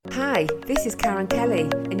Hi, this is Karen Kelly,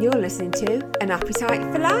 and you're listening to An Appetite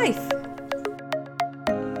for Life.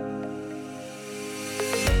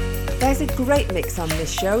 There's a great mix on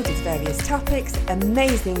this show with various topics,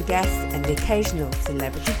 amazing guests, and the occasional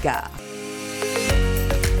celebrity guest.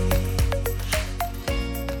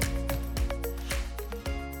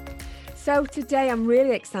 So today I'm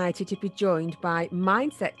really excited to be joined by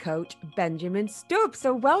mindset coach Benjamin Stubbs.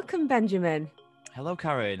 So welcome, Benjamin. Hello,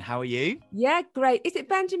 Karen. How are you? Yeah, great. Is it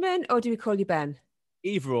Benjamin or do we call you Ben?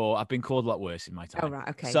 Either or. I've been called a lot worse in my time. Oh, right.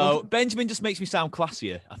 Okay. So well, Benjamin just makes me sound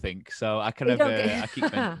classier, I think. So I kind of, I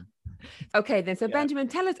keep Benjamin. Okay, then. So Benjamin,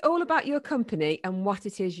 tell us all about your company and what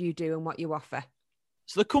it is you do and what you offer.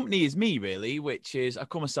 So the company is me, really, which is I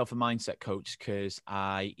call myself a mindset coach because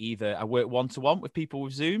I work one-to-one with people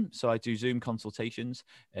with Zoom. So I do Zoom consultations.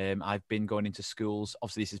 I've been going into schools.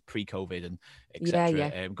 Obviously, this is pre-COVID and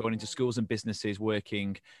etc. Going into schools and businesses,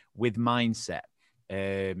 working with mindset.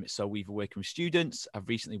 So we've been working with students. I've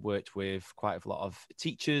recently worked with quite a lot of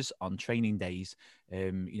teachers on training days.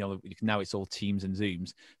 Now it's all Teams and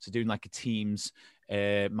Zooms. So doing like a Teams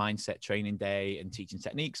mindset training day and teaching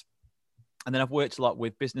techniques. And then I've worked a lot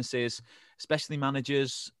with businesses, especially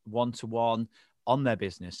managers, one-to-one on their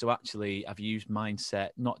business. So actually, I've used mindset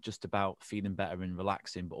not just about feeling better and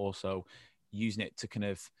relaxing, but also using it to kind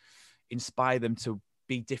of inspire them to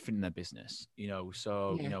be different in their business,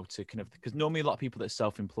 to kind of, because normally a lot of people that are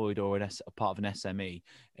self-employed or a part of an SME,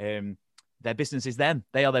 their business is them.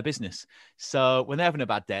 They are their business. So when they're having a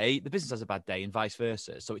bad day, the business has a bad day and vice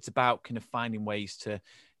versa. So it's about kind of finding ways to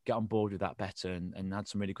get on board with that better and had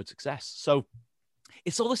some really good success. So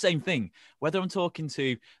it's all the same thing, whether I'm talking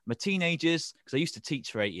to my teenagers, because I used to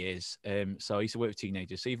teach for 8 years. So I used to work with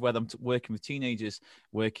teenagers. So whether I'm working with teenagers,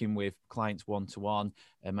 working with clients one-to-one,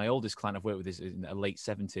 and my oldest client I've worked with is in their late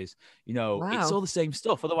 70s, Wow. It's all the same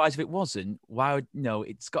stuff. Otherwise, if it wasn't, why would,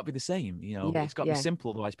 it's got to be the same, it's got to be simple.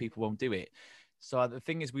 Otherwise people won't do it. So the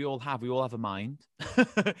thing is, we all have a mind,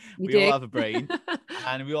 we all have a brain,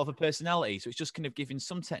 and we all have a personality. So it's just kind of giving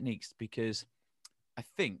some techniques because I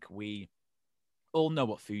think we all know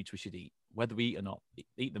what foods we should eat, whether we eat or not.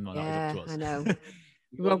 Eat them or not is up to us. I know.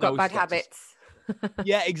 We've all got bad habits.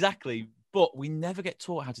 Yeah, exactly. But we never get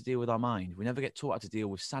taught how to deal with our mind. We never get taught how to deal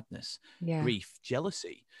with sadness, grief,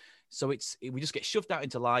 jealousy. So we just get shoved out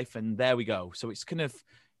into life and there we go. So it's kind of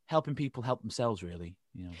helping people help themselves, really.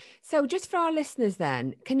 So just for our listeners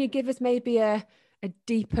then, can you give us maybe a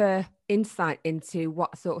deeper insight into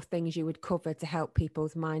what sort of things you would cover to help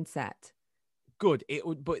people's mindset? Good.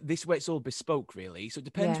 But this way it's all bespoke, really. So it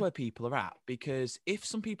depends where people are at, because if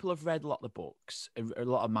some people have read a lot of the books, a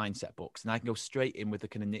lot of mindset books, and I can go straight in with the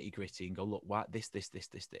kind of nitty gritty and go, look, what this.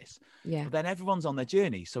 Yeah. But then everyone's on their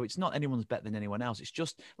journey. So it's not anyone's better than anyone else. It's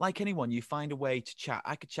just like anyone, you find a way to chat.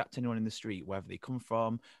 I could chat to anyone in the street, wherever they come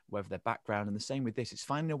from, wherever their background. And the same with this, it's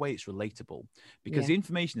finding a way it's relatable because the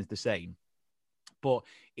information is the same, but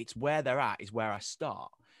it's where they're at is where I start.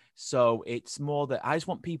 So it's more that I just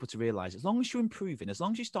want people to realize, as long as you're improving, as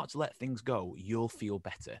long as you start to let things go, you'll feel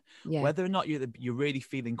better. Yeah. Whether or not you're really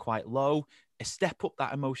feeling quite low, a step up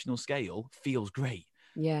that emotional scale feels great.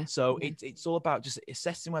 Yeah. So it's all about just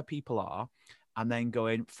assessing where people are and then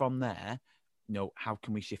going from there, how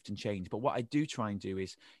can we shift and change? But what I do try and do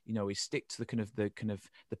is stick to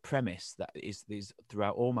the premise that is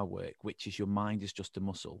throughout all my work, which is your mind is just a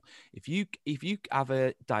muscle. If you have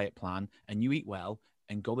a diet plan and you eat well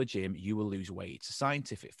and go to the gym, you will lose weight. It's a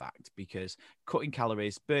scientific fact, because cutting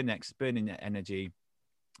calories, burning energy,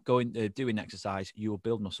 doing exercise, you will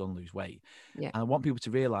build muscle and lose weight. Yeah. And I want people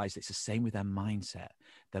to realize it's the same with their mindset.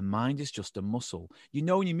 Their mind is just a muscle.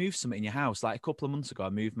 When you move something in your house, like a couple of months ago, I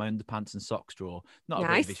moved my underpants and socks drawer. Not a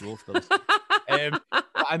great visual for this. But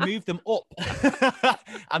I moved them up.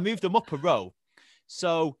 I moved them up a row.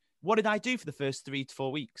 So what did I do for the first 3 to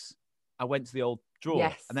 4 weeks? I went to the old drawer.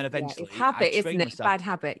 Yes. And then eventually it's habit, isn't it? Myself. Bad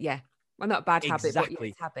habit. Yeah. Well, not bad habit, but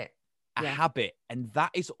it's habit. A habit. And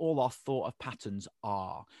that is all our thought of patterns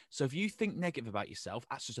are. So if you think negative about yourself,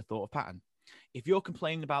 that's just a thought of pattern. If you're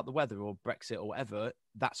complaining about the weather or Brexit or whatever,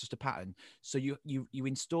 that's just a pattern. So you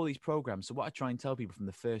install these programs. So what I try and tell people from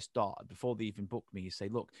the first start, before they even book me, is say,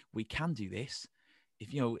 look, we can do this.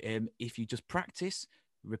 If you just practice,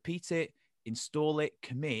 repeat it, install it,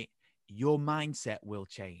 commit, your mindset will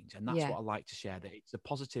change. And that's what I like to share, that it's a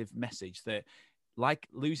positive message that, like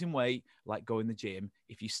losing weight, like going to the gym,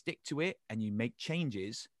 if you stick to it and you make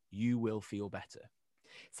changes, you will feel better.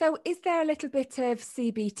 So is there a little bit of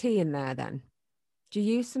CBT in there then? Do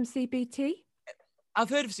you use some CBT? I've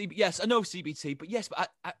heard of CBT. Yes, I know of CBT, but yes,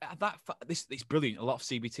 but it's brilliant. A lot of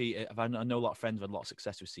CBT. I know a lot of friends have had a lot of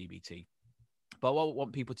success with CBT. But what I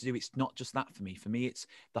want people to do, it's not just that for me. For me, it's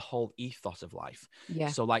the whole ethos of life. Yeah.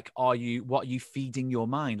 So like, what are you feeding your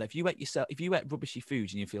mind? Like if you ate rubbishy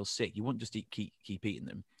foods and you feel sick, you wouldn't just keep eating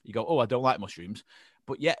them. You go, oh, I don't like mushrooms.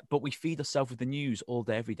 But we feed ourselves with the news all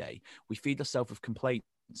day, every day. We feed ourselves with complaints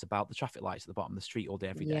about the traffic lights at the bottom of the street all day,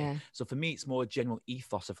 every day. Yeah. So for me, it's more a general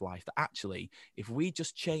ethos of life that actually, if we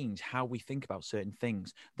just change how we think about certain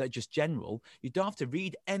things that are just general, you don't have to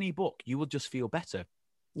read any book. You will just feel better.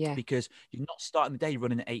 Yeah. Because you're not starting the day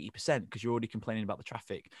running at 80% because you're already complaining about the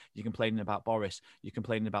traffic. You're complaining about Boris. You're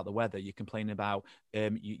complaining about the weather. You're complaining about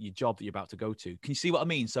your job that you're about to go to. Can you see what I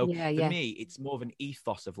mean? So for me, it's more of an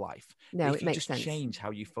ethos of life. No, if it makes you just sense. change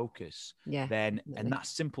how you focus, Yeah, then definitely. and that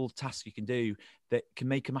simple task you can do that can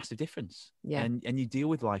make a massive difference. Yeah. And you deal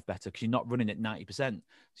with life better because you're not running at 90%. So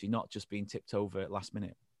you're not just being tipped over at last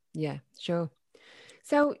minute. Yeah, sure.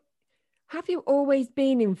 So have you always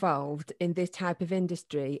been involved in this type of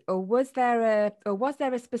industry, or was there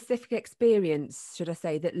a specific experience, should I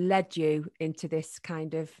say, that led you into this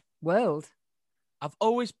kind of world? I've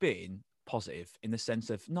always been positive in the sense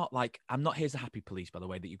of not like, I'm not here as a happy police, by the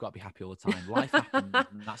way, that you've got to be happy all the time. Life happens,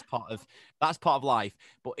 and that's part of life.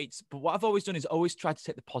 But what I've always done is always try to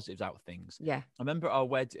take the positives out of things. Yeah. I remember our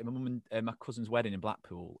wedding, my mum and my cousin's wedding in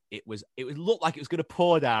Blackpool. It looked like it was going to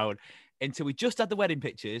pour down until we just had the wedding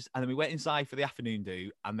pictures, and then we went inside for the afternoon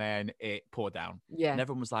do, and then it poured down. Yeah. And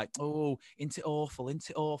everyone was like, "Oh, into awful."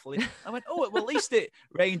 I went, "Oh, well, at least it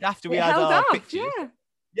rained after we It had held our off, pictures."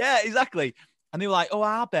 Yeah, exactly. And they were like, "Oh,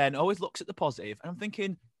 our Ben always looks at the positive." And I'm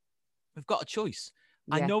thinking, we've got a choice.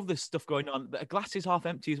 Yeah. I know there's stuff going on. A glass is half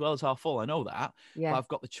empty as well as half full. I know that. Yeah. But I've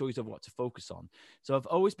got the choice of what to focus on. So I've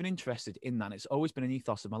always been interested in that. It's always been an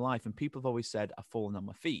ethos of my life. And people have always said I've fallen on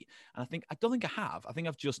my feet. And I don't think I have. I think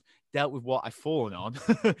I've just dealt with what I've fallen on.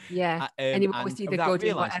 Yeah. And you always see the good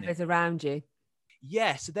in whatever's around you.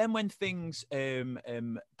 Yeah. So then when things,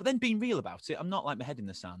 but then being real about it, I'm not like my head in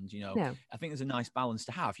the sand, you know. No. I think there's a nice balance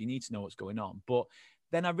to have. You need to know what's going on. But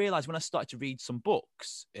then I realized when I started to read some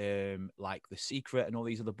books, like The Secret and all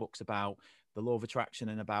these other books about the law of attraction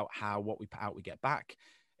and about how what we put out, we get back,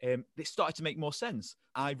 it started to make more sense.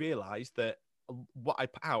 I realized that what I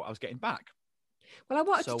put out, I was getting back. Well, I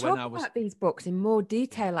wanted to talk about these books in more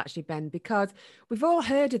detail, actually, Ben, because we've all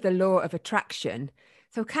heard of the law of attraction.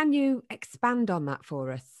 So can you expand on that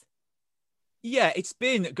for us? Yeah, it's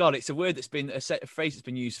a word that's been a phrase that's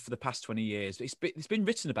been used for the past 20 years. It's been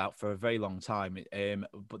written about for a very long time.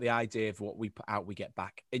 But the idea of what we put out, we get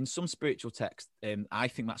back. In some spiritual texts, I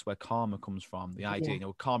think that's where karma comes from. The idea,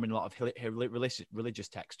 karma in a lot of religious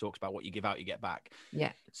texts talks about what you give out, you get back.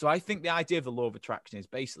 Yeah. So I think the idea of the law of attraction is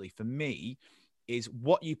basically, for me, is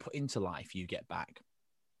what you put into life, you get back.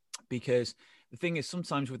 Because the thing is,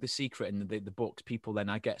 sometimes with The Secret and the books, people then,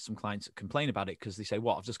 I get some clients that complain about it because they say,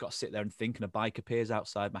 "What? I've just got to sit there and think, and a bike appears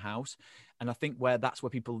outside my house." And I think that's where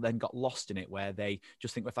people then got lost in it, where they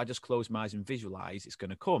just think, well, if I just close my eyes and visualize, it's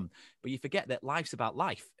going to come. But you forget that life's about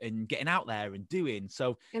life and getting out there and doing.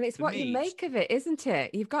 So, and it's what you make of it, isn't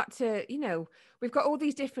it? You've got to, we've got all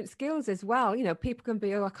these different skills as well. People can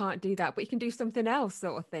be, "Oh, I can't do that," but you can do something else,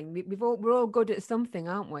 sort of thing. We're all good at something,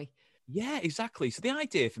 aren't we? Yeah, exactly. So the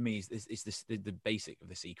idea for me is the basic of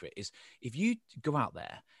The Secret is, if you go out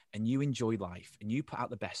there and you enjoy life and you put out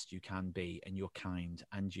the best you can be, and you're kind,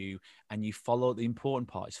 and you follow, the important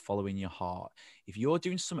part is following your heart. If you're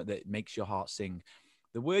doing something that makes your heart sing,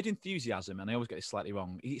 the word enthusiasm, and I always get this slightly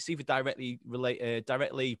wrong, it's either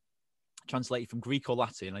directly translated from Greek or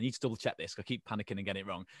Latin. I need to double check this. I keep panicking and getting it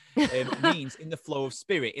wrong. It means in the flow of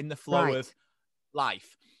spirit, in the flow of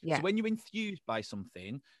life. Yeah. So when you're enthused by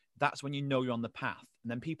something, that's when you know you're on the path.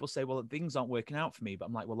 And then people say, "Well, things aren't working out for me." But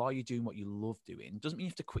I'm like, well, are you doing what you love doing? Doesn't mean you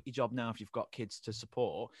have to quit your job now if you've got kids to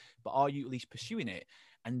support, but are you at least pursuing it?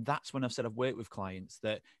 And that's when I've said I've worked with clients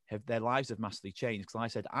that have, their lives have massively changed. Because I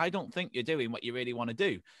said, "I don't think you're doing what you really want to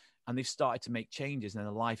do." And they've started to make changes, and then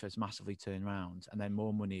their life has massively turned around, and then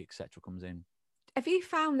more money, etc., comes in. Have you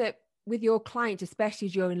found that with your clients, especially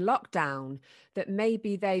during lockdown, that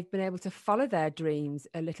maybe they've been able to follow their dreams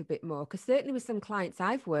a little bit more? Because certainly with some clients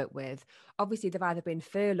I've worked with, obviously they've either been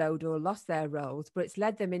furloughed or lost their roles, but it's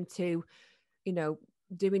led them into,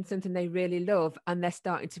 doing something they really love, and they're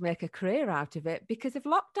starting to make a career out of it because of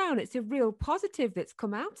lockdown. It's a real positive that's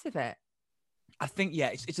come out of it. I think, yeah,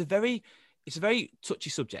 it's a very touchy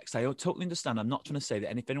subject. So I totally understand. I'm not trying to say that,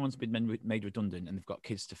 and if anyone's been made redundant and they've got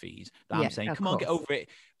kids to feed, that I'm saying, come on, get over it.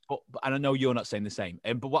 But and I know you're not saying the same.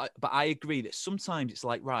 But I agree that sometimes it's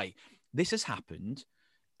like, right, this has happened.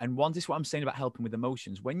 And this is what I'm saying about helping with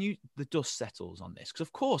emotions. When the dust settles on this, because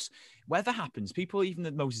of course, whatever happens, people, even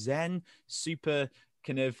the most Zen, super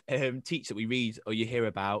kind of teach that we read or you hear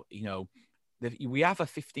about, we have a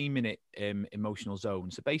 15-minute emotional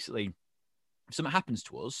zone. So basically, if something happens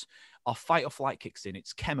to us, our fight or flight kicks in.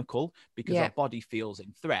 It's chemical because our body feels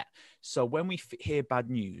in threat. So when we hear bad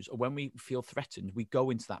news or when we feel threatened, we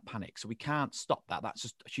go into that panic. So we can't stop that. That's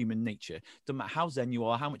just human nature. Doesn't matter how zen you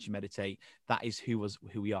are, how much you meditate, that is who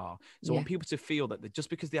we are. So I want people to feel that just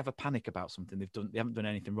because they have a panic about something, they haven't done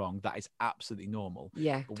anything wrong. That is absolutely normal.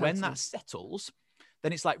 Yeah. But Totally. when that settles,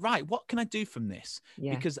 then it's like, right, what can I do from this?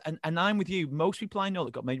 Yeah. Because, and I'm with you, most people I know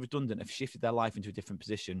that got made redundant have shifted their life into a different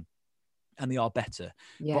position. And they are better.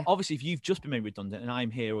 Yeah. But obviously, if you've just been made redundant and I'm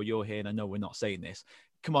here or you're here, and I know we're not saying this,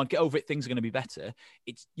 come on, get over it. Things are going to be better.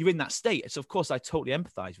 You're in that state. So, of course, I totally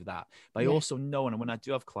empathize with that. But I also know, and when I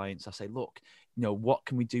do have clients, I say, look, what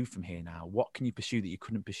can we do from here now? What can you pursue that you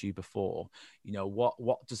couldn't pursue before?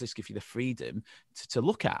 What does this give you the freedom to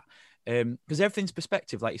look at? Because everything's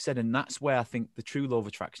perspective, like you said, and that's where I think the true law of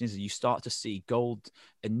attraction is. You start to see gold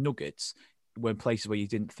and nuggets when places where you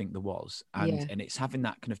didn't think there was, and it's having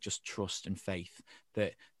that kind of just trust and faith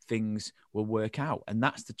that things will work out. And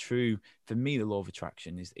that's the true, for me, the law of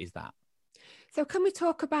attraction is that. So can we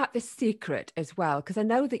talk about The Secret as well? Because I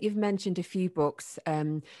know that you've mentioned a few books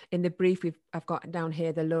in the brief I've got down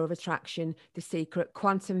here, The Law of Attraction, The Secret,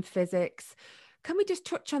 Quantum Physics. Can we just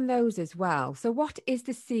touch on those as well? So what is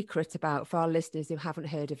The Secret about for our listeners who haven't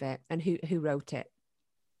heard of it, and who wrote it?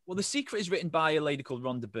 Well, The Secret is written by a lady called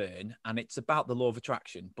Rhonda Byrne, and it's about the law of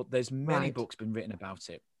attraction, but there's many books been written about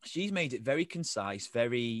it. She's made it very concise,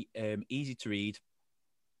 very easy to read,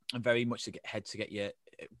 and very much to get your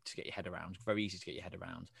head around. Very easy to get your head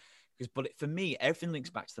around. But for me, everything links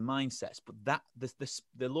back to the mindsets. But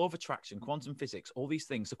the law of attraction, quantum physics, all these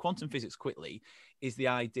things. So quantum physics, quickly, is the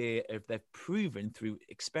idea of they've proven through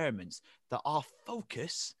experiments that our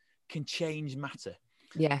focus can change matter.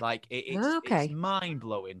 Yeah. Like it's mind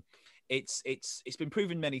blowing. It's been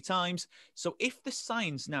proven many times. So if the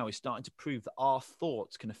science now is starting to prove that our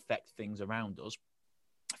thoughts can affect things around us,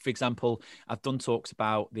 for example, I've done talks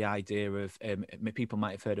about the idea of people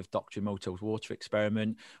might have heard of Dr. Emoto's water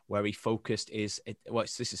experiment, where he focused this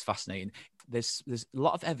is fascinating. There's a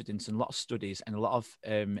lot of evidence and a lot of studies and a lot of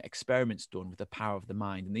experiments done with the power of the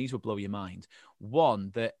mind, and these will blow your mind.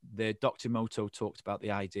 One, that the Dr. Emoto talked about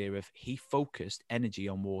the idea of he focused energy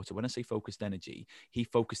on water. When I say focused energy, he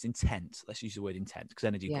focused intent. Let's use the word intent because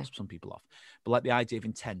energy puts some people off, but like the idea of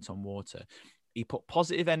intent on water. He put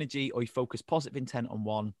positive energy, or he focused positive intent on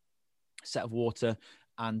one set of water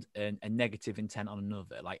and a negative intent on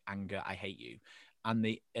another, like anger, I hate you. And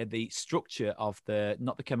the structure of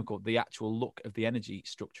not the chemical, the actual look of the energy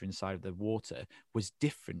structure inside of the water was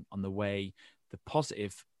different on the way the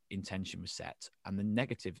positive intention was set and the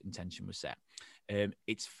negative intention was set.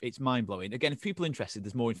 It's mind-blowing. Again, if people are interested,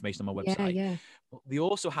 there's more information on my website. Yeah. But it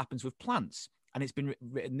also happens with plants. And it's been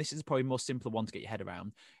written, this is probably a more simpler one to get your head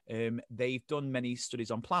around. They've done many studies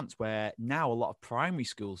on plants where now a lot of primary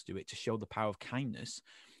schools do it to show the power of kindness,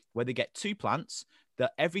 where they get two plants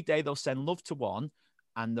that every day they'll send love to one,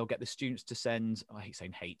 and they'll get the students to send, I hate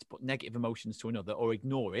saying hate, but negative emotions to another, or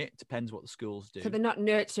ignore it. Depends what the schools do. So they're not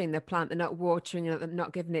nurturing the plant, they're not watering it, they're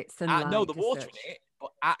not giving it sunlight. No, they're watering it,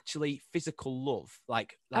 but actually physical love.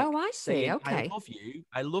 Like oh, I see. Saying, okay. I love you,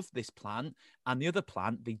 I love this plant, and the other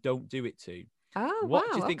plant, they don't do it to. Oh,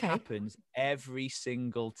 what do you think happens every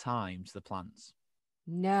single time to the plants?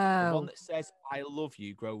 No. The one that says, I love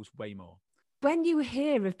you, grows way more. When you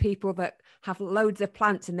hear of people that have loads of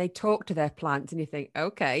plants and they talk to their plants and you think,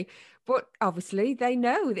 okay, but obviously they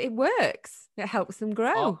know that it works. It helps them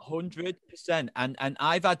grow. 100%. And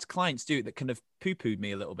I've had clients do it that kind of poo-pooed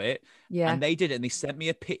me a little bit. Yeah. And they did it. And they sent me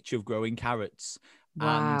a picture of growing carrots.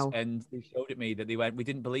 Wow. And they showed it me that they went, we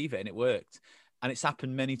didn't believe it. And it worked. And it's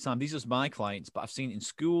happened many times. These are my clients, but I've seen it in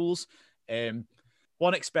schools.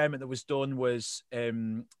 One experiment that was done was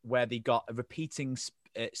where they got a repeating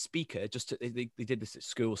speaker. They did this at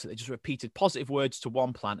school. So they just repeated positive words to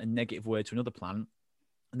one plant and negative words to another plant.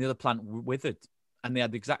 And the other plant withered. And they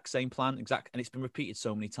had the exact same plant, and it's been repeated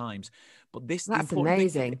so many times. But that's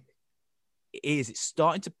amazing. It's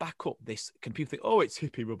starting to back up this. Can people think, oh, it's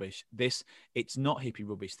hippie rubbish? It's not hippie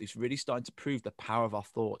rubbish. It's really starting to prove the power of our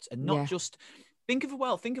thoughts, and not just think of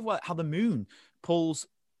how the moon pulls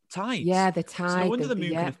tides. Yeah, the tide. So no wonder the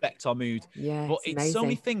moon can affect our mood. Yeah, but it's so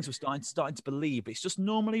many things we're starting to believe. It's just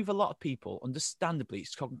normally with a lot of people, understandably,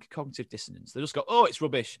 it's cognitive dissonance. They just go, oh, it's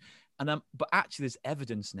rubbish. But actually, there's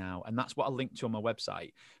evidence now, and that's what I linked to on my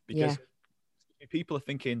website, because people are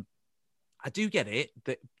thinking, I do get it,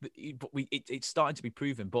 but it's starting to be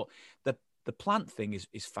proven. But the plant thing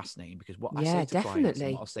is fascinating, because what I say to clients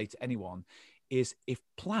and what I'll say to anyone is, if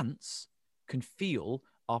plants can feel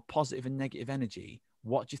our positive and negative energy,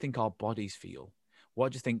 what do you think our bodies feel?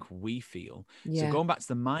 What do you think we feel? So Yeah. going back to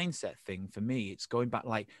the mindset thing, for me, it's going back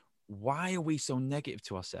like, why are we so negative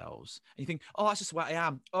to ourselves? And you think, oh, that's just what I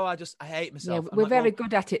am. Oh, I hate Yeah. myself. I'm We're like, very well,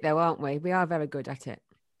 good at it though, aren't we? We are very good at it.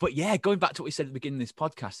 but yeah, going back to what we said at the beginning of this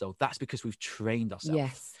podcast, though, that's because we've trained ourselves.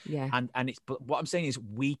 Yes. Yeah. And it's, but what I'm saying is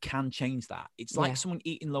we can change that. It's like Yeah. someone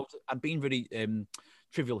eating loads. I'm being really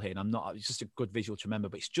trivial here, and I'm not. It's just a good visual to remember.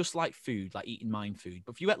 But it's just like food, like eating mind food.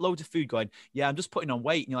 But if you ate loads of food, going, yeah, I'm just putting on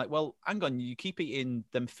weight, and you're like, well, hang on, you keep eating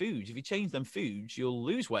them foods. If you change them foods, you'll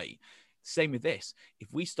lose weight. Same with this.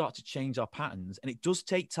 If we start to change our patterns, and it does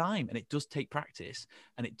take time, and it does take practice,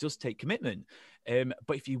 and it does take commitment.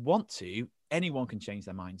 But if you want to, anyone can change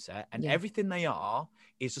their mindset, and everything they are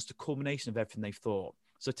is just a culmination of everything they've thought.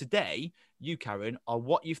 So today, you, Karen, are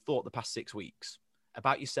what you've thought the past 6 weeks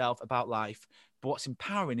about yourself, about life. But what's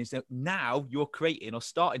empowering is that now you're creating or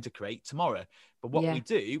starting to create tomorrow. But what we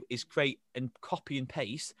do is create and copy and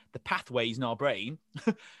paste the pathways in our brain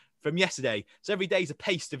from yesterday. So every day is a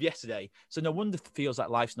paste of yesterday. So no wonder it feels like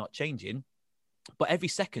life's not changing. But every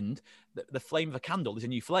second, the flame of a candle is a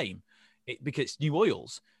new flame because it's new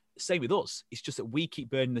oils. Same with us. It's just that we keep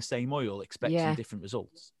burning the same oil, expecting different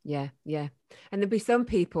results. Yeah. Yeah. And there'll be some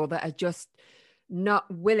people that are just not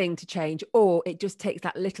willing to change, or it just takes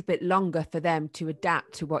that little bit longer for them to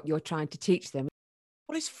adapt to what you're trying to teach them.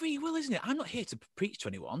 Well, it's free will, isn't it? I'm not here to preach to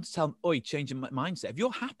anyone, to tell them, oh, you're changing my mindset. If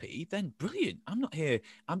you're happy, then brilliant. I'm not here.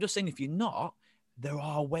 I'm just saying if you're not, there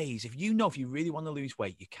are ways. If you really want to lose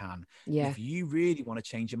weight, you can. Yeah. If you really want to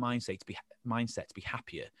change your mindset to be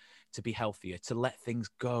happier, to be healthier, to let things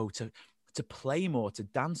go, to play more, to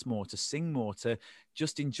dance more, to sing more, to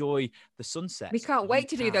just enjoy the sunset. We can't wait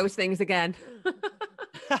to do those things again.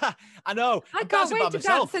 I know. I can't wait to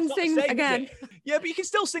dance and sing again. Yeah, but you can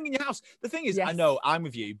still sing in your house. The thing is, I know I'm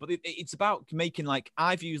with you, but it's about making, like,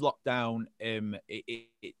 I've used lockdown.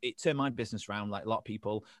 It turned my business around. Like a lot of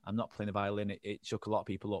people, I'm not playing the violin. It shook a lot of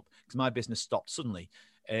people up because my business stopped suddenly.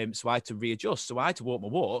 So I had to readjust. So I had to walk my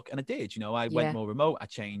walk, and I did. I went more remote. I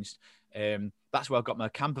changed. That's where I got my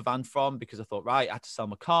camper van from, because I thought, right, I had to sell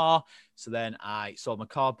my car. So then I sold my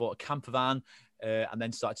car, bought a camper van, and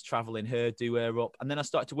then started to travel in her, do her up. And then I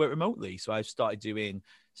started to work remotely. So I started doing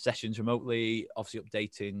sessions remotely, obviously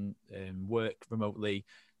updating work remotely.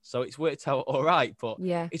 So it's worked out all right. But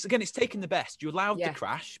it's taking the best. You're allowed to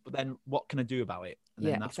crash, but then what can I do about it? And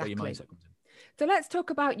then that's where your mindset comes in. So let's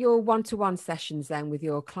talk about your one-to-one sessions then with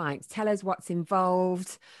your clients. Tell us what's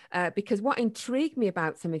involved, because what intrigued me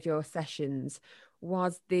about some of your sessions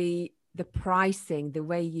was the pricing, the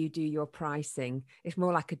way you do your pricing. It's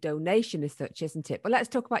more like a donation as such, isn't it? But let's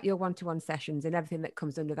talk about your one-to-one sessions and everything that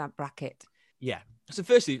comes under that bracket. Yeah. So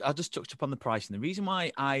firstly, I just touched upon the pricing. The reason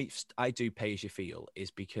why I do pay as you feel is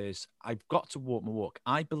because I've got to walk my walk.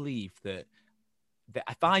 I believe that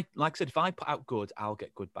if I put out good, I'll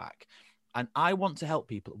get good back. And I want to help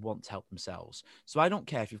people that want to help themselves. So I don't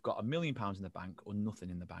care if you've got £1 million in the bank or nothing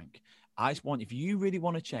in the bank. I just want, if you really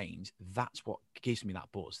want to change, that's what gives me that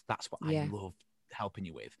buzz. That's what I love helping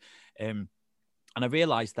you with. And I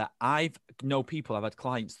realized that I've had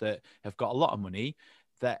clients that have got a lot of money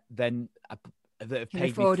that then that have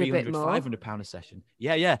paid me £300, £500 a session.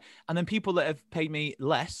 Yeah. And then people that have paid me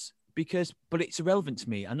less, but it's irrelevant to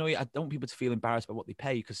me. I know I don't want people to feel embarrassed by what they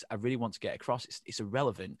pay, because I really want to get across. It's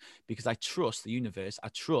irrelevant, because I trust the universe. I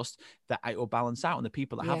trust that it will balance out. And the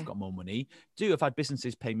people that have got more money have had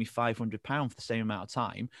businesses pay me £500 for the same amount of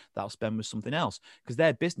time that I'll spend with something else, because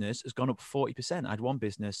their business has gone up 40%. I had one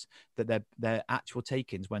business that their actual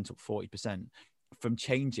take-ins went up 40%. From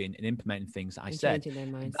changing and implementing things that I said.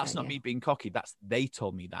 That's not me being cocky. They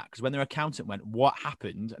told me that, because when their accountant went, what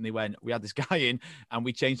happened? And they went, we had this guy in and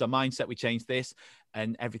we changed our mindset. We changed this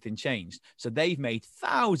and everything changed. So they've made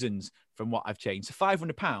thousands from what I've changed. So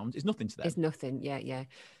 £500 is nothing to them. It's nothing. Yeah.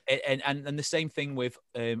 And the same thing with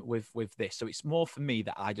this. So it's more for me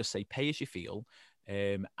that I just say, pay as you feel.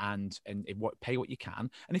 And pay what you can,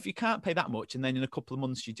 and if you can't pay that much, and then in a couple of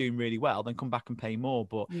months you're doing really well, then come back and pay more.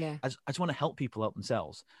 But I just want to help people help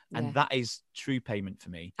themselves, and that is true payment for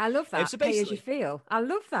me. I love that. So pay as you feel. I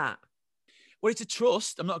love that. Well, it's a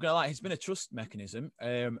trust. I'm not going to lie. It's been a trust mechanism.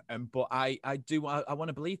 But I want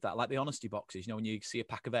to believe that, like the honesty boxes, when you see a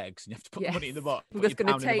pack of eggs and you have to put money in the box. I'm just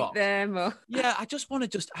going to take them. Or... Yeah, I just want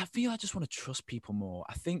to trust people more.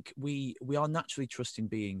 I think we are naturally trusting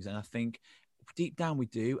beings, and I think deep down we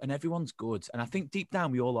do, and everyone's good, and I think deep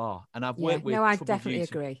down we all are. And I've worked with I definitely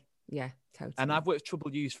agree. Yeah, totally. And I've worked with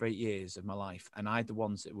troubled youths for 8 years of my life, and I had the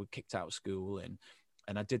ones that were kicked out of school, and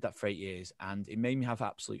I did that for 8 years, and it made me have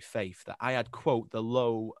absolute faith that I had, quote, the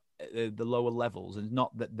low the lower levels, and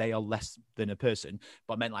not that they are less than a person,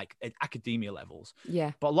 but I meant like at academia levels.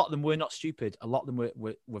 Yeah. But a lot of them were not stupid. A lot of them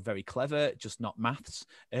were very clever, just not maths.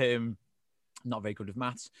 Not very good with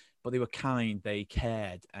maths, but they were kind, they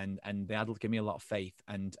cared, and they had given me a lot of faith,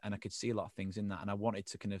 and I could see a lot of things in that, and I wanted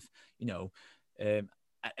to kind of,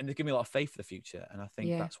 and they give me a lot of faith for the future, and I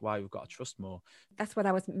think that's why we've got to trust more. That's what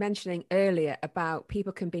I was mentioning earlier about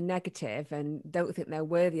people can be negative and don't think they're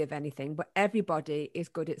worthy of anything, but everybody is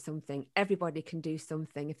good at something. Everybody can do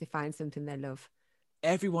something if they find something they love.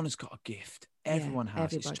 Everyone has got a gift. Everyone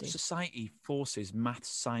has. Everybody. Society forces maths,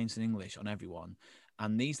 science, and English on everyone.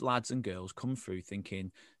 And these lads and girls come through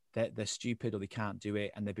thinking that they're stupid or they can't do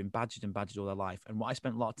it, and they've been badgered all their life. And what I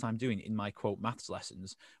spent a lot of time doing in my quote maths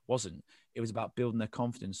lessons it was about building their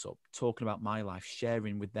confidence up, talking about my life,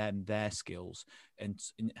 sharing with them their skills and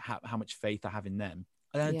how much faith I have in them.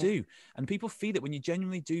 And I do. And people feel it when you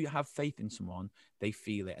genuinely do have faith in someone, they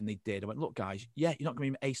feel it. And they did. I went, look, guys, you're not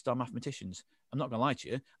going to be A-star mathematicians. I'm not going to lie to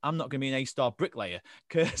you. I'm not going to be an A-star bricklayer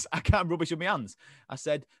because I can't rubbish with my hands. I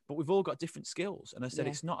said, but we've all got different skills. And I said,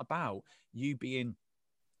 it's not about you being,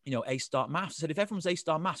 A-star maths. I said, if everyone's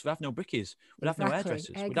A-star maths, we'd have no brickies. We'd have no hairdressers.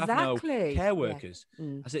 We'd have no care workers.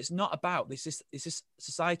 I said, it's not about this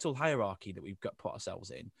societal hierarchy that we've got put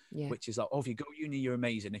ourselves in, which is like, if you go uni, you're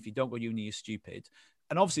amazing. If you don't go uni, you're stupid.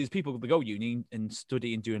 And obviously, there's people that go uni and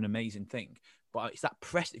study and do an amazing thing. But it's that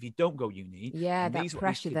pressure. If you don't go uni, that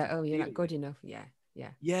pressure that you're not good enough.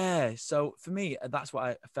 Yeah. So for me, that's what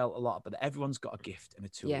I felt a lot. But everyone's got a gift and a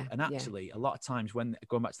tool. And actually, a lot of times when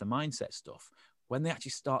going back to the mindset stuff, when they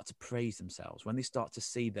actually start to praise themselves, when they start to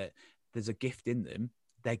see that there's a gift in them,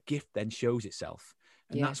 their gift then shows itself.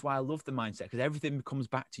 And that's why I love the mindset, because everything comes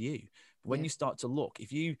back to you. But when you start to look,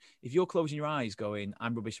 if you're closing your eyes going,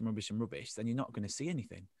 I'm rubbish, then you're not going to see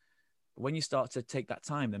anything. But when you start to take that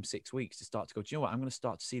time, them 6 weeks, to start to go, do you know what? I'm going to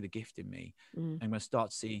start to see the gift in me. I'm going to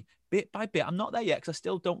start to see bit by bit. I'm not there yet because I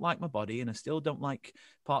still don't like my body and I still don't like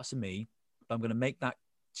parts of me, but I'm going to make that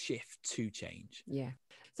shift to change. Yeah.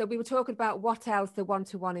 So we were talking about what else the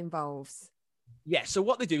one-to-one involves. Yeah. So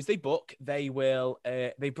what they do is they book, they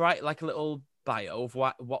write like a little bio of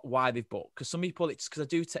why they've booked. Because some people, it's because I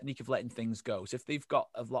do technique of letting things go. So if they've got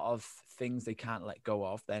a lot of things they can't let go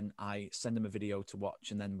of, then I send them a video to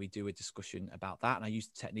watch, and then we do a discussion about that. And I use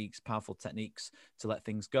powerful techniques to let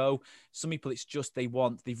things go. Some people, it's just they've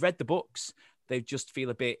read the books, they just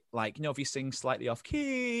feel a bit like, if you sing slightly off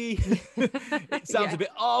key, it sounds a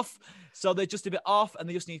bit off. So they're just a bit off and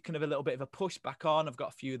they just need kind of a little bit of a push back on. I've got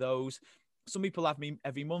a few of those. Some people have me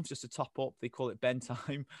every month just to top up. They call it Ben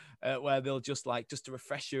time, where they'll just a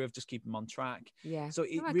refresher of just keep them on track. Yeah. So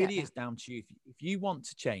it really is down to you. If you want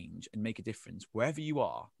to change and make a difference, wherever you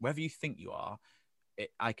are, wherever you think you are,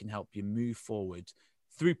 I can help you move forward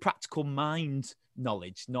through practical mind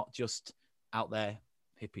knowledge, not just out there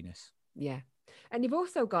hippiness. Yeah. And you've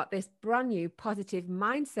also got this brand new positive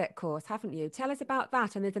mindset course, haven't you? Tell us about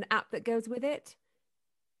that. And there's an app that goes with it.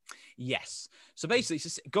 Yes. So basically, it's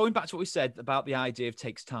just going back to what we said about the idea of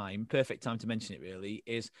takes time, perfect time to mention it really,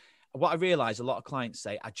 is what I realize a lot of clients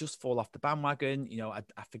say, I just fall off the bandwagon,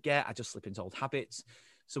 I forget, I just slip into old habits.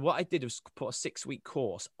 So what I did was put a 6-week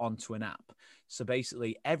course onto an app. So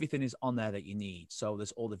basically everything is on there that you need. So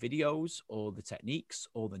there's all the videos, all the techniques,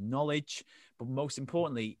 all the knowledge, but most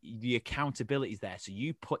importantly, the accountability is there. So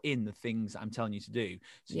you put in the things I'm telling you to do.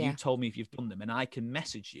 So you told me if you've done them, and I can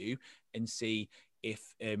message you and see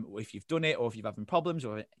if you've done it, or if you're having problems,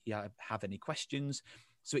 or you have any questions.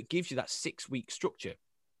 So it gives you that 6-week structure.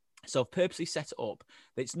 So I've purposely set it up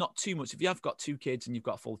that it's not too much. If you have got 2 kids and you've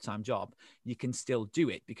got a full-time job, you can still do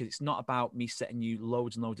it, because it's not about me setting you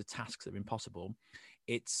loads and loads of tasks that are impossible.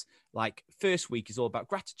 It's like first week is all about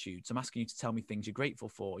gratitude. So I'm asking you to tell me things you're grateful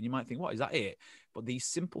for. And you might think, what, is that it? But these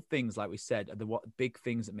simple things, like we said, are the big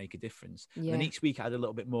things that make a difference. Yeah. And each week I add a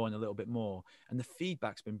little bit more and a little bit more. And the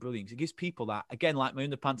feedback's been brilliant. It gives people that, again, like my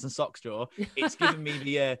underpants and socks drawer, it's given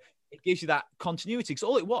me it gives you that continuity. Because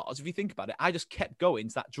all it was, if you think about it, I just kept going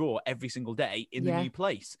to that drawer every single day in the new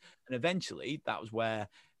place. And eventually that was where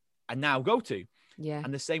I now go to. Yeah.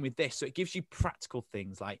 And the same with this. So it gives you practical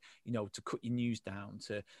things like, to cut your news down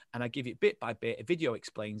and I give it bit by bit, a video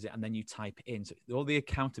explains it, and then you type it in. So all the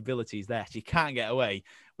accountability is there. So you can't get away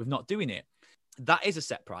with not doing it. That is a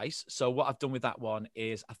set price. So what I've done with that one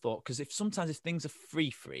is I thought, because if things are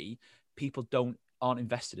free, people aren't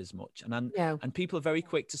invested as much. And people are very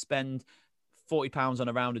quick to spend £40 on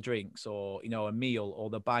a round of drinks, or a meal, or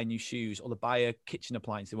they'll buy new shoes, or they'll buy a kitchen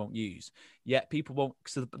appliance they won't use. Yet people won't.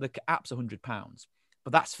 So the app's £100.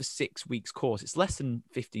 but that's for 6 weeks course. It's less than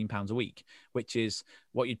 £15 a week, which is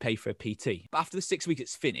what you'd pay for a PT. But after the 6 weeks,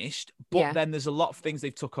 it's finished. But then there's a lot of things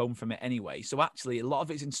they've took home from it anyway. So actually, a lot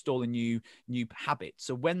of it's installing new habits.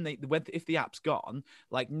 So if the app's gone,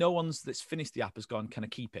 like no one's that's finished the app has gone, can I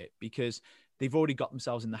keep it? Because they've already got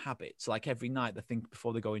themselves in the habits. Like every night, they think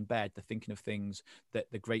before they go in bed, they're thinking of things that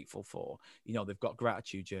they're grateful for. You know, they've got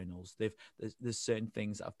gratitude journals. There's certain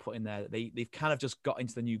things that I've put in there that they've kind of just got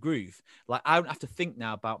into the new groove. Like I don't have to think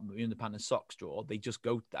now about in the pant and socks drawer. They just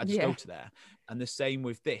go. I just go to there. And the same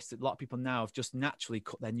with this. A lot of people now have just naturally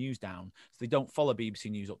cut their news down, so they don't follow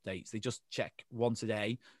BBC News updates. They just check once a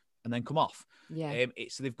day and then come off.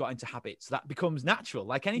 So they've got into habits. That becomes natural,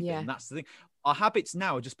 like anything. That's the thing. Our habits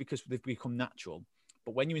now are just because they've become natural.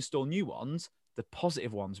 But when you install new ones, the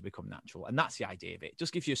positive ones become natural. And that's the idea of it. It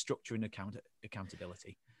just gives you a structure and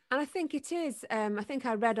accountability. And I think it is. I think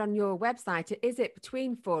I read on your website, is it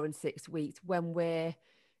between 4 and 6 weeks when we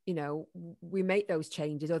make those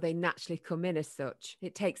changes, or they naturally come in as such?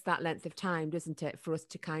 It takes that length of time, doesn't it, for us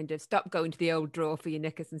to kind of stop going to the old drawer for your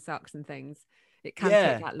knickers and socks and things. It can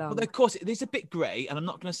take that long. Well, of course, it is a bit grey, and I'm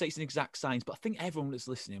not going to say it's an exact science, but I think everyone that's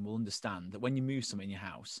listening will understand that when you move something in your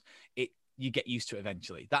house, you get used to it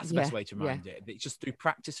eventually. That's the best way to remind it. It's just through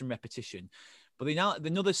practice and repetition. But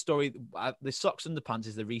another story, the socks and the pants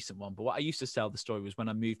is the recent one. But what I used to tell the story was when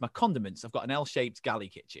I moved my condiments. I've got an L-shaped galley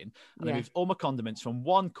kitchen, and I moved all my condiments from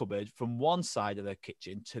one cupboard, from one side of the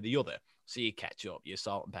kitchen to the other. So your ketchup, your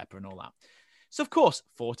salt and pepper and all that. So, of course,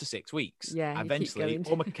 4 to 6 weeks. Eventually,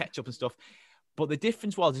 all my ketchup and stuff. But the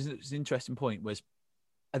difference was, it's an interesting point, was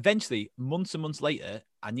eventually, months and months later,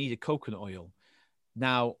 I needed coconut oil.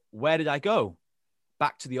 Now, where did I go?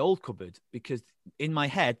 Back to the old cupboard, because in my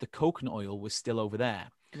head, the coconut oil was still over there.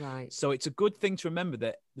 Right. So it's a good thing to remember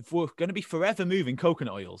that if we're going to be forever moving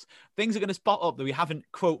coconut oils, things are going to spot up that we haven't,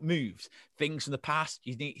 quote, moved. Things from the past,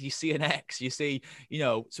 you see an X, you see,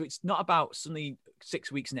 so it's not about suddenly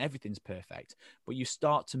 6 weeks and everything's perfect, but you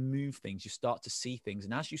start to move things, you start to see things.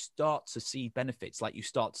 And as you start to see benefits, like you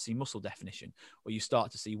start to see muscle definition, or you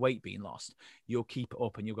start to see weight being lost, you'll keep it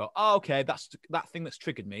up and you'll go, oh, okay, that's that thing that's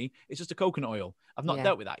triggered me. It's just a coconut oil. I've not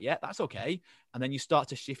dealt with that yet. That's okay. And then you start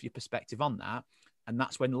to shift your perspective on that. And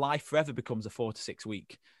that's when life forever becomes a 4 to 6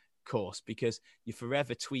 week course, because you're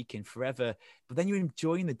forever tweaking, forever. But then you're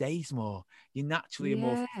enjoying the days more. You naturally are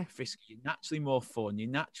more frisky. You're naturally more fun. You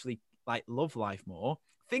naturally love life more.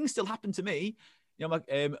 Things still happen to me,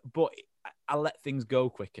 but I let things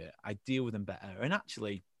go quicker. I deal with them better. And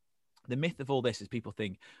actually, the myth of all this is people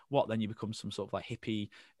think, what, then you become some sort of hippie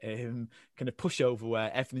kind of pushover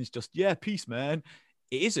where everything's just, peace, man.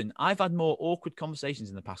 It isn't. I've had more awkward conversations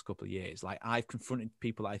in the past couple of years. Like I've confronted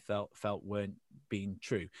people I felt weren't being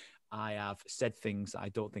true. I have said things that I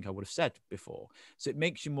don't think I would have said before. So it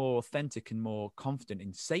makes you more authentic and more confident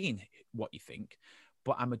in saying what you think.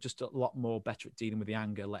 But I'm just a lot more better at dealing with the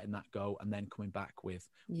anger, letting that go, and then coming back with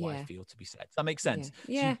what I feel to be said. Does that make sense?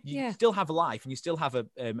 Yeah. So you still have a life, and you still have a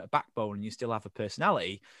backbone, and you still have a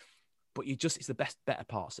personality, but it's the better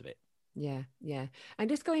parts of it. Yeah. And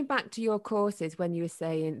just going back to your courses, when you were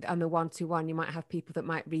saying on the 1-to-1, you might have people that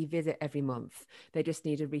might revisit every month. They just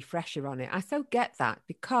need a refresher on it. I so get that,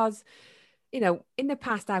 because, in the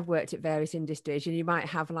past, I've worked at various industries, and you might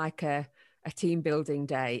have like a team building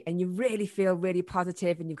day, and you really feel really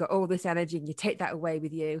positive, and you've got all this energy, and you take that away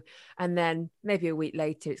with you. And then maybe a week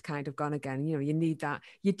later, it's kind of gone again. You need that.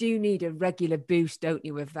 You do need a regular boost, don't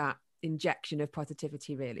you, of that injection of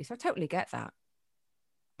positivity, really. So I totally get that.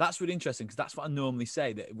 That's really interesting, because that's what I normally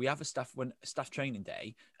say, that we have a staff training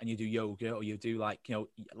day, and you do yoga, or you do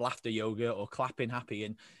laughter yoga or clapping happy,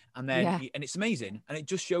 and then and it's amazing, and it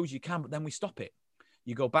just shows you can. But then we stop it.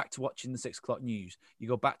 You go back to watching the 6 o'clock news. You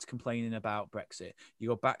go back to complaining about Brexit. You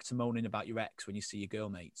go back to moaning about your ex when you see your girl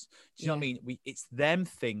mates. Do you know what I mean? It's them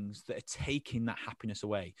things that are taking that happiness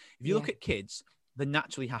away. If you look at kids, they're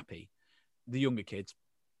naturally happy. The younger kids,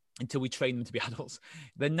 until we train them to be adults,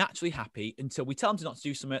 they're naturally happy until we tell them to not to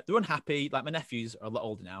do something. They're unhappy. Like my nephews are a lot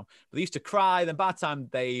older now, but they used to cry. Then by the time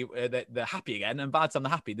they're happy again, and by the time they're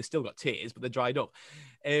happy, they've still got tears, but they're dried up.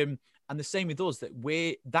 And the same with us,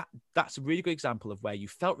 that's a really good example of where you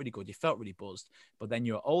felt really good, you felt really buzzed, but then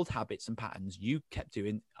your old habits and patterns you kept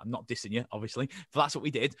doing. I'm not dissing you, obviously, but that's what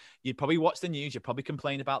we did. You'd probably watch the news, you'd probably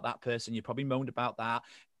complain about that person, you probably moaned about that.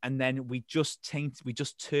 And then we just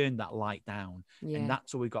turned that light down. Yeah. And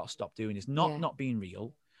that's what we've got to stop doing, is not being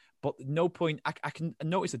real. But no point, I can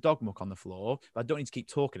notice a dog muck on the floor, but I don't need to keep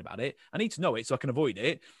talking about it. I need to know it so I can avoid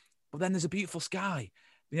it. But then there's a beautiful sky.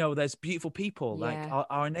 There's beautiful people. Yeah. Like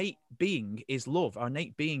our innate being is love. Our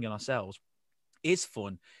innate being in ourselves is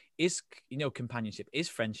fun, is, companionship, is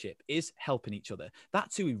friendship, is helping each other.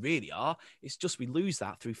 That's who we really are. It's just we lose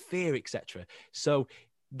that through fear, etc. So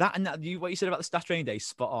that and that, what you said about the staff training day is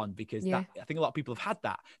spot on, because I think a lot of people have had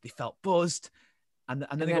that. They felt buzzed, and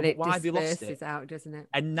then they go, but why have they lost it? Out, doesn't it?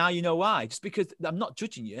 And now you know why. Just because I'm not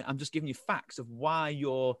judging you, I'm just giving you facts of why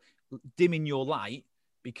you're dimming your light,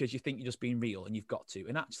 because you think you're just being real and you've got to.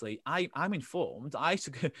 And actually, I'm informed.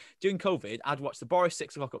 During COVID, I'd watch the Boris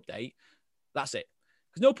 6 o'clock update. That's it.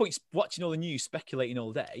 There's no point watching all the news, speculating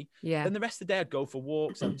all day. Yeah. Then the rest of the day, I'd go for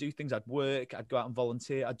walks, I'd do things, I'd work, I'd go out and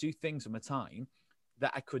volunteer, I'd do things with my time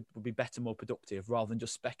that would be better, more productive, rather than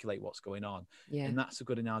just speculate what's going on. Yeah. And that's a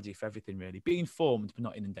good analogy for everything, really. Be informed, but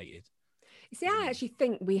not inundated. You see, I actually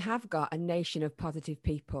think we have got a nation of positive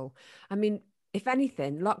people. I mean, if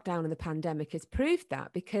anything, lockdown and the pandemic has proved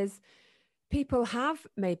that, because people have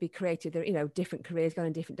maybe created their, different careers, gone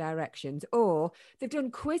in different directions, or they've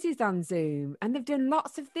done quizzes on Zoom, and they've done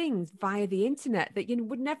lots of things via the internet that you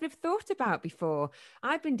would never have thought about before.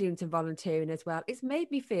 I've been doing some volunteering as well. It's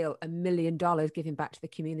made me feel $1 million giving back to the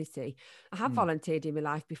community. I have volunteered in my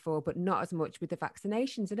life before, but not as much with the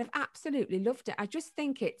vaccinations, and I've absolutely loved it. I just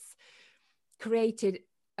think it's created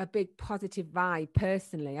a big positive vibe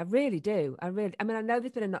personally. I really do. I mean, I know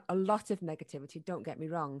there's been a lot of negativity, don't get me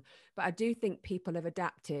wrong, but I do think people have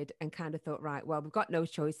adapted and kind of thought, right, well, we've got no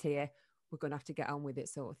choice here. We're going to have to get on with it,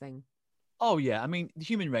 sort of thing. Oh yeah. I mean, the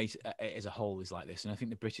human race as a whole is like this. And I think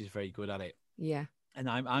the British are very good at it. Yeah. And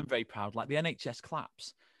I'm very proud, like the NHS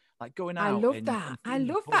claps, like going out. I love that. I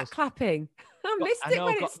love that clapping. I missed it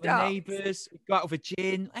when it stopped. The neighbours, go out with a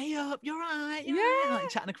gin. Hey up, you're right. You're right. Like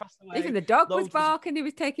chatting across the way. Even the dog was barking. He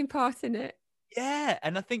was taking part in it. Yeah,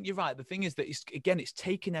 and I think you're right. The thing is that it's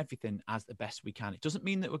taking everything as the best we can. It doesn't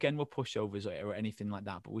mean that we're pushovers or anything like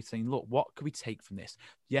that, but we're saying, look, what could we take from this?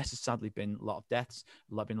 Yes, there's sadly been a lot of deaths,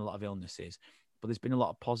 been a lot of illnesses, but there's been a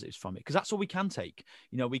lot of positives from it, because that's all we can take.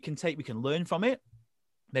 We can learn from it.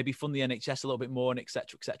 Maybe fund the NHS a little bit more, and et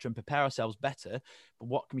cetera, and prepare ourselves better. But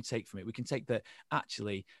what can we take from it? We can take that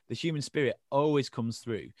actually the human spirit always comes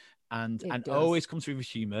through, and always comes through with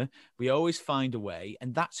humour. We always find a way,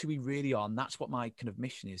 and that's who we really are. And that's what my kind of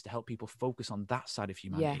mission is, to help people focus on that side of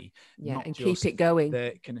humanity. Yeah, and keep it going.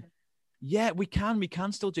 We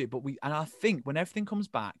can still do it. But I think when everything comes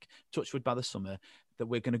back, touch wood, by the summer, that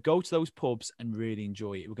we're going to go to those pubs and really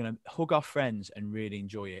enjoy it. We're going to hug our friends and really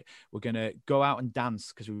enjoy it. We're going to go out and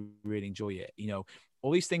dance because we really enjoy it.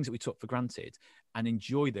 All these things that we took for granted, and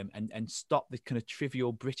enjoy them, and stop the kind of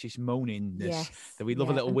trivial British moaningness that we love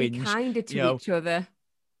a little whinge. Be kinder to each other.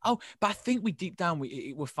 Oh, but I think we deep down,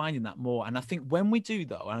 we're finding that more. And I think when we do,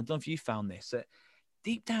 though, and I don't know if you found this,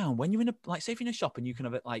 deep down, when you're say if you're in a shop and you can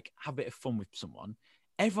have a bit of fun with someone,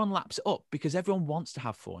 everyone laps it up because everyone wants to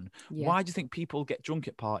have fun. Yeah. Why do you think people get drunk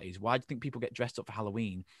at parties? Why do you think people get dressed up for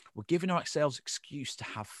Halloween? We're giving ourselves an excuse to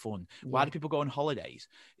have fun. Yeah. Why do people go on holidays?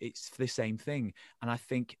 It's for the same thing. And I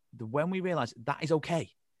think when we realize that is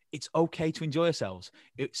okay, it's okay to enjoy ourselves.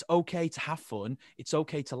 It's okay to have fun. It's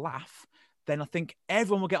okay to laugh. Then I think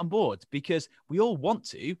everyone will get on board, because we all want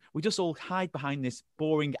to. We just all hide behind this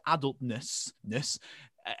boring adultness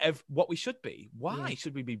of what we should be. Why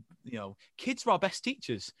should we be, kids are our best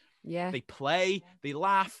teachers. Yeah. They play, they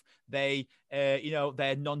laugh, they're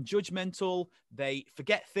non-judgmental, they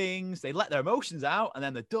forget things, they let their emotions out, and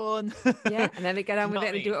then they're done. Yeah. And then they get on with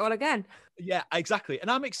it and do it all again. Yeah, exactly. And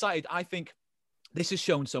I'm excited. I think this has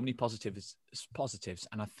shown so many positives.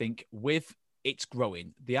 And I think with it's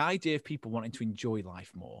growing, the idea of people wanting to enjoy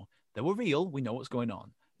life more, they were real. We know what's going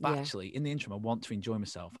on. But actually, in the interim, I want to enjoy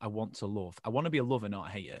myself. I want to love. I want to be a lover, not a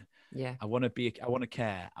hater. Yeah. I want to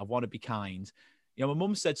care. I want to be kind. My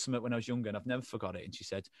mum said something when I was younger, and I've never forgot it. And she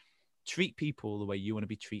said, treat people the way you want to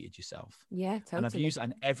be treated yourself. Yeah, totally. And I've used that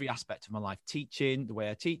in every aspect of my life. Teaching, the way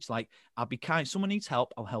I teach, I'll be kind. Someone needs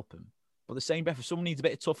help, I'll help them. But the same breath, if someone needs a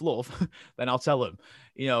bit of tough love, then I'll tell them,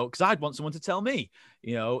 because I'd want someone to tell me.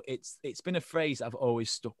 It's been a phrase I've always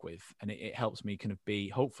stuck with, and it helps me kind of be,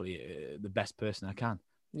 hopefully, the best person I can.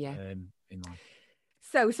 Yeah. In life.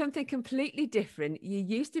 So something completely different. You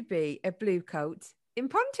used to be a blue coat in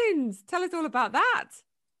Pontins. Tell us all about that.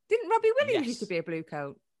 Didn't Robbie Williams used to be a blue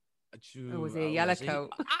coat? Or was he a yellow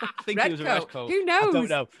coat? I think he was a red coat. Who knows? I don't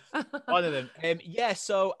know. One of them.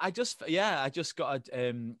 So I just got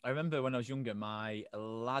I remember when I was younger, my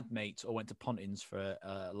lad mates all went to Pontins for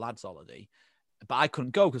a lad's holiday. But I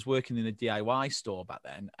couldn't go because working in a DIY store back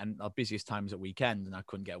then, and our busiest time was at weekend, and I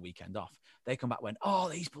couldn't get a weekend off. They come back and went, oh,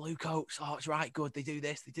 these blue coats. Oh, it's right good. They do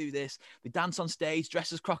this. They do this. They dance on stage,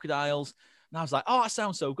 dress as crocodiles. And I was like, oh, that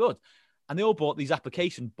sounds so good. And they all bought these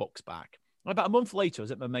application books back. About a month later, I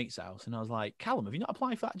was at my mate's house and I was like, Callum, have you not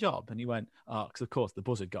applied for that job? And he went, oh, because of course the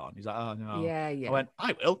buzz had gone. He's like, oh, no. Yeah. I went,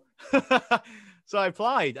 I will. So I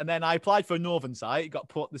applied. And then I applied for a northern site, got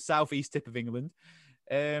put the southeast tip of England,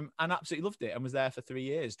 and absolutely loved it. And was there for 3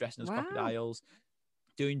 years, dressing as crocodiles,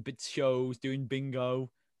 doing shows, doing bingo,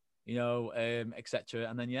 etc.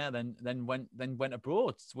 And then went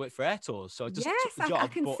abroad to work for Air Tours. So I just took the job. I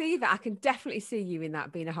can see that. I can definitely see you in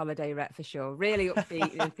that, being a holiday rep for sure. Really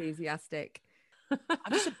upbeat and enthusiastic.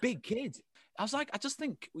 I'm just a big kid. I just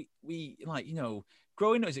think we like,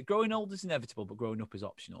 growing old is inevitable, but growing up is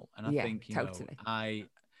optional. And I think, totally.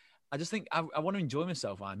 I just think I want to enjoy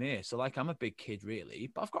myself while I'm here. So like, I'm a big kid really,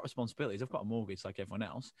 but I've got responsibilities. I've got a mortgage like everyone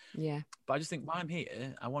else. Yeah. But I just think while I'm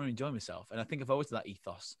here, I want to enjoy myself. And I think I've always had that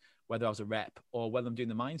ethos, whether I was a rep or whether I'm doing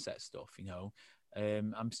the mindset stuff,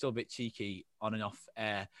 I'm still a bit cheeky on and off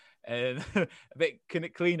air, a bit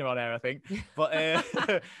cleaner on air, I think. But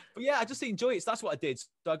but yeah, I just enjoy it. So that's what I did.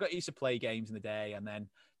 So I got used to play games in the day, and then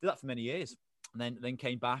did that for many years, and then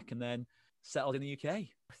came back and then settled in the UK.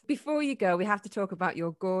 Before you go, we have to talk about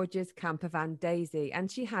your gorgeous camper van, Daisy, and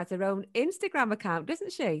she has her own Instagram account,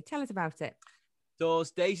 doesn't she? Tell us about it.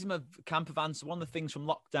 Does Daisy's my camper van. So one of the things from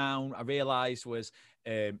lockdown I realised was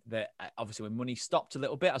that obviously when money stopped a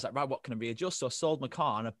little bit, I was like, right, what can I readjust? So I sold my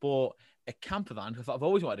car and I bought a camper van. I thought I've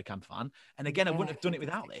always wanted a camper van, and again, I wouldn't have done it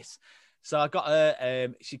without this. So I got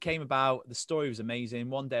her. She came about. The story was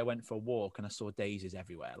amazing. One day I went for a walk and I saw daisies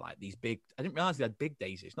everywhere, like these big. I didn't realize they had big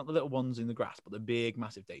daisies, not the little ones in the grass, but the big,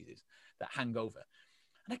 massive daisies that hang over.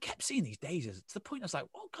 And I kept seeing these daisies to the point I was like,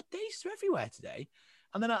 oh God, daisies are everywhere today.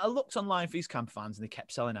 And then I looked online for these camper vans and they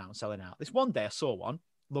kept selling out and selling out. This one day I saw one,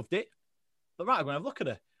 loved it. But right, I'm going to have a look at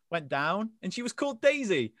her. Went down and she was called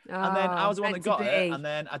Daisy. And then I was the one that got her. And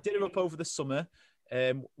then I did her up over the summer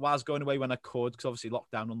while I was going away when I could, because obviously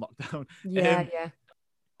lockdown. Yeah.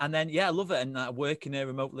 And then, I love it. And working her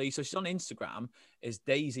remotely. So she's on Instagram as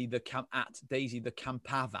Daisy the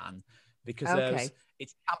camper van, because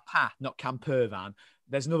it's camper, not camper van.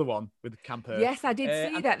 There's another one with camper. Yes, I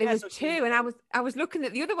did see that. There was two, and I was looking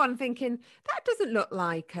at the other one thinking, that doesn't look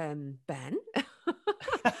like Ben.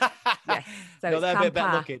 Yes, so no, they're a bit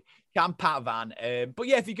better looking. Camper van. But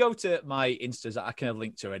yeah, if you go to my Instas, I can have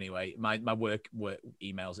link to her anyway. My work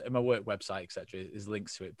emails and my work website, etc., is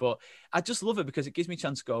links to it. But I just love it because it gives me a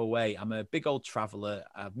chance to go away. I'm a big old traveller.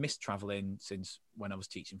 I've missed travelling since when I was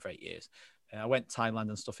teaching for 8 years. I went Thailand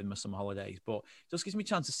and stuff in my summer holidays, but it just gives me a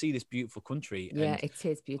chance to see this beautiful country. Yeah, it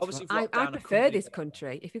is beautiful. I prefer this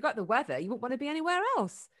country. If you've got the weather, you wouldn't want to be anywhere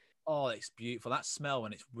else. Oh, it's beautiful. That smell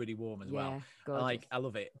when it's really warm as well. I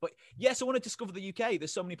love it. But yes, I want to discover the UK.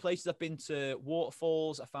 There's so many places I've been to.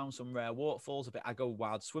 Waterfalls. I found some rare waterfalls. I go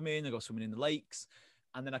wild swimming. I go swimming in the lakes.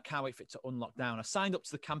 And then I can't wait for it to unlock down. I signed up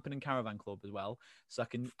to the Camping and Caravan Club as well, so I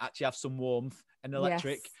can actually have some warmth and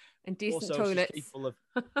electric. Yes. And decent toilets.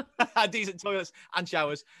 Decent toilets and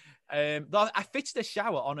showers. I fitted a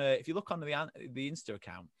shower on if you look on the Insta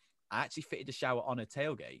account, I actually fitted a shower on a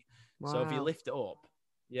tailgate. Wow. So if you lift it up,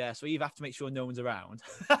 so you either have to make sure no one's around.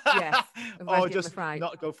 Yes. Or just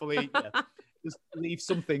not go fully. Just leave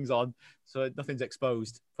some things on so nothing's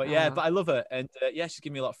exposed. But but I love her. And she's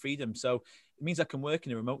giving me a lot of freedom. So it means I can work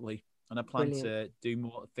in it remotely. And I plan to do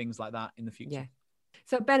more things like that in the future. Yeah.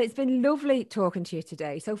 So Ben, it's been lovely talking to you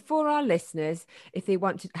today. So for our listeners, if they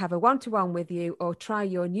want to have a one-to-one with you or try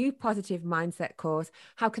your new positive mindset course,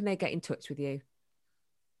 how can they get in touch with you?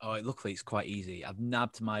 Oh, luckily it's quite easy. I've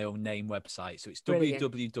nabbed my own name website. So it's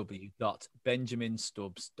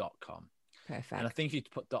www.benjaminstubbs.com. Perfect. And I think if you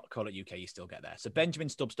put .co.uk, you still get there. So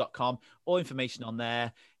benjaminstubbs.com, all information on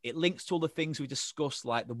there. It links to all the things we discussed,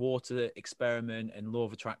 like the water experiment and law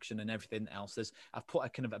of attraction and everything else. I've put a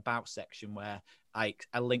kind of about section where I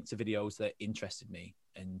link to videos that interested me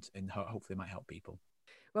and hopefully might help people.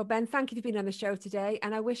 Well, Ben, thank you for being on the show today,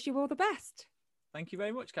 and I wish you all the best. Thank you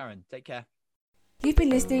very much, Karen. Take care. You've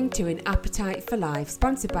been listening to An Appetite for Life,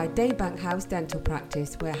 sponsored by Daybank House Dental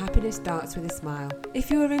Practice, where happiness starts with a smile.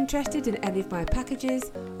 If you are interested in any of my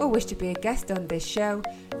packages or wish to be a guest on this show,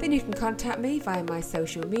 then you can contact me via my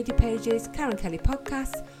social media pages, Karen Kelly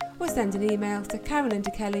Podcasts, or send an email to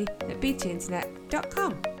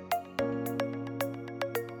karenlindakelly@btinternet.com.